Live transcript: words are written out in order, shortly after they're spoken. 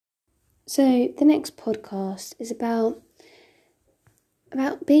So the next podcast is about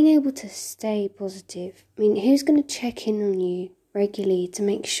being able to stay positive. I mean, who's going to check in on you regularly to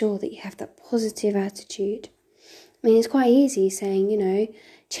make sure that you have that positive attitude? I mean, it's quite easy saying,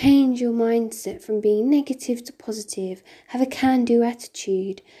 change your mindset from being negative to positive, have a can-do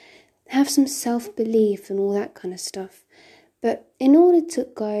attitude, have some self-belief and all that kind of stuff. But in order to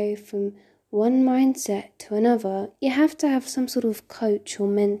go from one mindset to another, you have to have some sort of coach or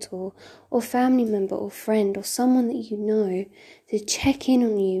mentor or family member or friend or someone that you know to check in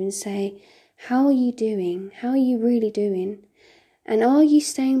on you and say, how are you doing? How are you really doing? And are you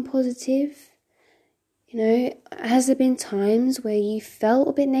staying positive? Has there been times where you felt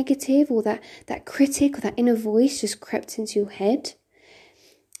a bit negative or that critic or that inner voice just crept into your head?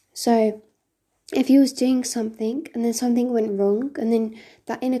 So if you was doing something and then something went wrong and then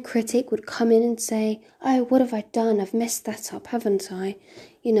that inner critic would come in and say, oh, what have I done? I've messed that up, haven't I?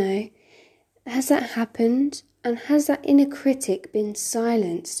 Has that happened? And has that inner critic been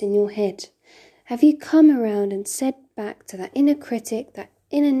silenced in your head? Have you come around and said back to that inner critic, that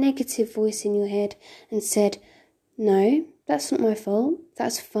inner negative voice in your head and said, no, that's not my fault,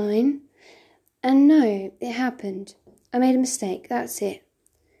 that's fine. And no, it happened. I made a mistake, that's it.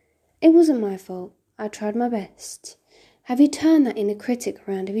 It wasn't my fault. I tried my best. Have you turned that inner critic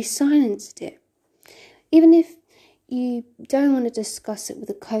around? Have you silenced it? Even if you don't want to discuss it with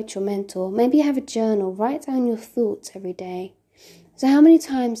a coach or mentor, maybe have a journal, write down your thoughts every day. So how many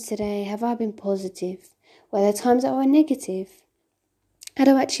times today have I been positive? Were there times that were negative? How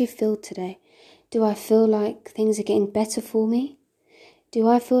do I actually feel today? Do I feel like things are getting better for me? Do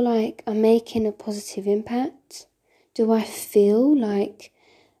I feel like I'm making a positive impact? Do I feel like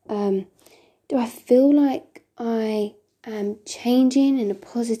I am changing in a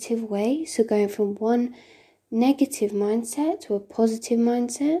positive way? So going from one negative mindset to a positive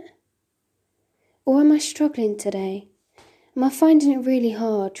mindset? Or am I struggling today? Am I finding it really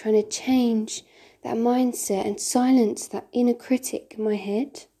hard trying to change that mindset and silence that inner critic in my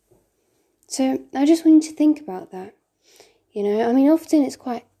head? So I just want you to think about that. Often it's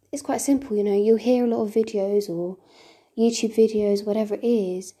quite simple, you'll hear a lot of videos or YouTube videos, whatever it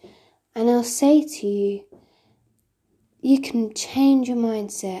is, and I'll say to you, you can change your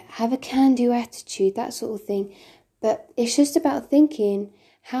mindset, have a can-do attitude, that sort of thing. But it's just about thinking,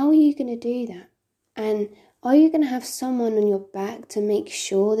 how are you going to do that? And are you going to have someone on your back to make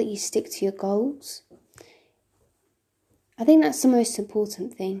sure that you stick to your goals? I think that's the most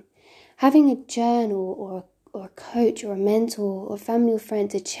important thing. Having a journal or a coach or a mentor or a family or friend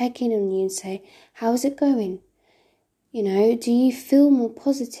to check in on you and say, how's it going? Do you feel more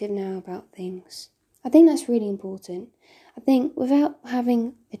positive now about things? I think that's really important. I think without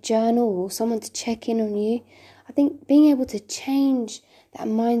having a journal or someone to check in on you, I think being able to change that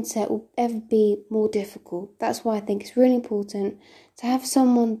mindset will ever be more difficult. That's why I think it's really important to have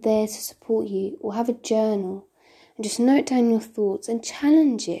someone there to support you, or have a journal and just note down your thoughts and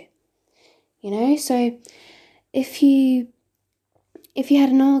challenge it. So if you had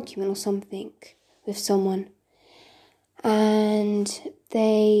an argument or something with someone and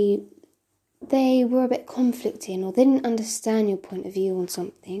they were a bit conflicting, or they didn't understand your point of view on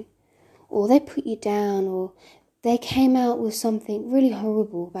something, or they put you down, or they came out with something really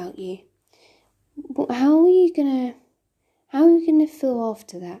horrible about you, how are you gonna feel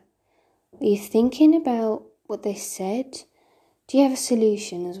after that? Are you thinking about what they said? Do you have a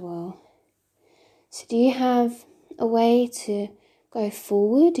solution as well? So do you have a way to go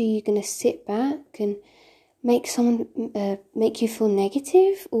forward? Are you going to sit back and make you feel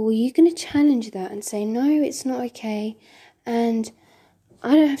negative? Or are you going to challenge that and say, no, it's not okay, and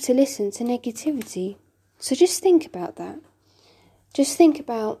I don't have to listen to negativity? So just think about that. Just think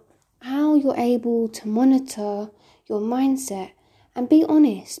about how you're able to monitor your mindset and be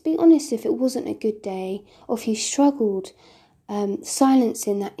honest. Be honest if it wasn't a good day or if you struggled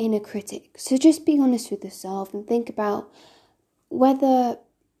silencing that inner critic. So just be honest with yourself and think about whether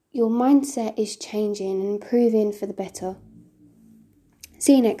your mindset is changing and improving for the better.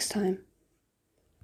 See you next time.